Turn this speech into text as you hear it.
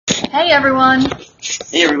Hey everyone.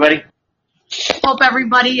 Hey everybody. Hope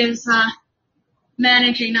everybody is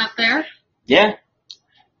managing up there. Yeah,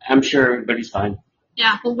 I'm sure everybody's fine.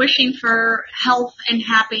 Yeah, we're wishing for health and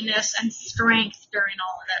happiness and strength during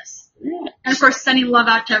all of this. Yeah. And of course sending love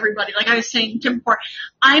out to everybody. Like I was saying to Tim before,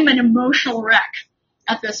 I'm an emotional wreck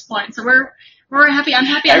at this point. So we're happy. I'm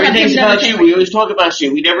happy. Everything's about you. We always talk about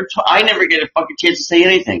you. I never get a fucking chance to say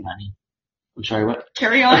anything, honey. I'm sorry, what?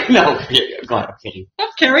 Carry on. No, go on, I'm kidding.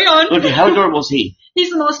 Carry on. Look, how adorable is he? He's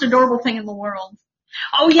the most adorable thing in the world.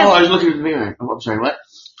 Oh, yes. Oh, I was looking in the mirror. Oh, I'm sorry, what?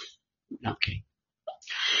 No, okay.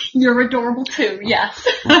 You're adorable too, yes.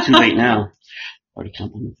 Well, too late now. I already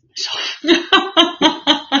complimented myself.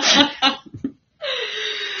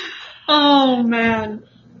 Oh, man.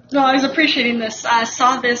 No, I was appreciating this. I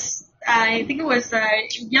saw this, I think it was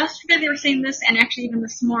yesterday they were saying this, and actually even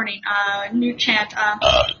this morning, new chant,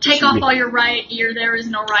 take off all your riot gear, there is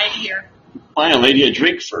no riot here. Buy a lady a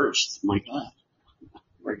drink first. My God.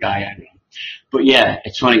 Or a guy, I don't know. But yeah,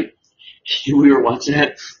 it's funny. We were watching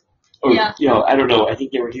it. Or, yeah. You know, I don't know. I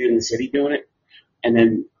think they were here in the city doing it. And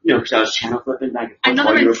then, you know, because I was channel flipping back and forth.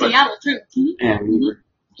 I know they're in Seattle too. Mm-hmm. And we were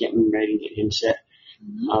getting ready to get him set.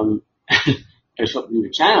 Mm-hmm. I was flipping through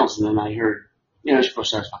the channels, and then I heard, you know, of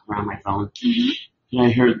course I was fucking around my phone. Mm-hmm. And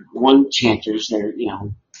I heard one chanters there, you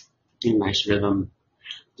know, in nice rhythm.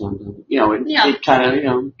 You know, it kind of, you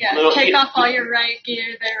know. Yeah, little, take off all your riot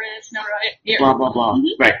gear, there is no riot gear. Blah, blah, blah.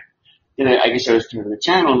 Mm-hmm. Right. Then I guess I was turning the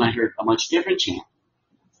channel, and I heard a much different chant.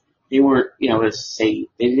 They weren't, you know, they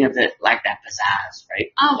didn't have that, like that pizzazz,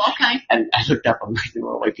 right? Oh, okay. And I looked up, I'm like, there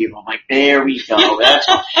were white people. I'm like, there we go. That's,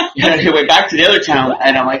 I went back to the other channel,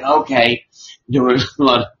 and I'm like, okay. There were a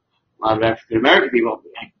lot of African American people.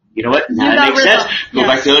 You know what? Now that makes sense. Go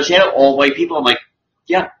back to the other channel, all white people. I'm like,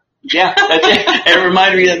 yeah, that's it. It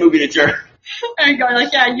reminded me of that movie, The Jerk. And go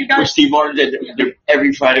like, yeah, you got. Where Steve Martin did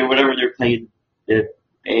every Friday or whatever, they're playing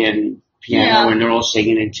and piano, and they're all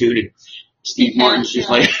singing and tuning. Steve Martin's just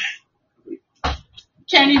like.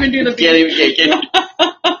 Can't even do the beat. Can't even.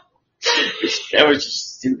 That was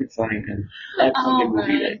just stupid funny, man. That fucking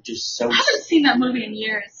movie, that just so. I haven't seen that movie in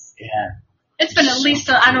years. Yeah. It's been at least,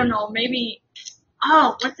 I don't know, maybe,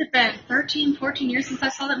 what's it been, 13, 14 years since I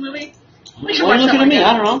saw that movie? Why are you looking at me?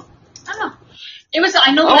 I don't know. I don't know. It was,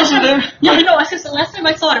 I know the last time, yeah, I know, I said the last time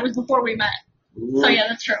I saw it was before we met. So yeah,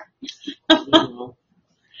 that's true.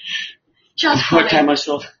 Just what time I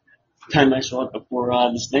saw it before,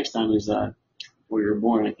 this next time is, before you were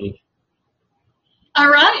born, I think.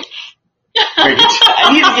 Alright.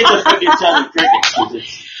 I need to get the fucking sound of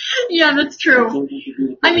crickets. Yeah, that's true.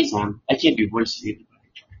 I mean, I can't do voices either.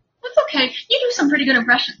 That's okay. You do some pretty good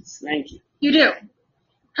impressions. Thank you. You do.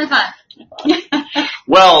 High five.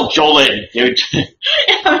 Well, Jolene,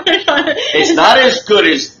 it's not as good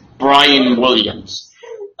as Brian Williams.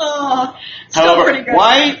 Oh, however, pretty good.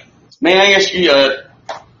 Why? May I ask you a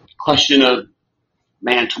question of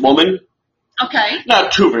man to woman? Okay.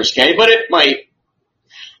 Not too risque, but it might,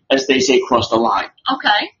 as they say, cross the line.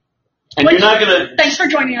 Okay. And you're not gonna. Thanks for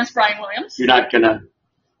joining us, Brian Williams. You're not gonna,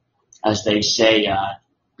 as they say,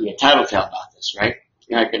 be a tattletale about this, right?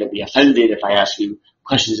 You're not gonna be offended if I ask you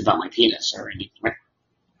questions about my penis or anything, right?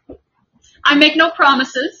 I make no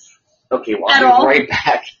promises. Okay, well, I'll be right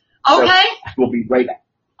back. Okay. So I will be right back.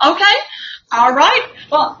 Okay. All right.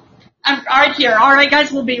 Well, all right,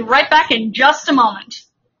 guys, we'll be right back in just a moment.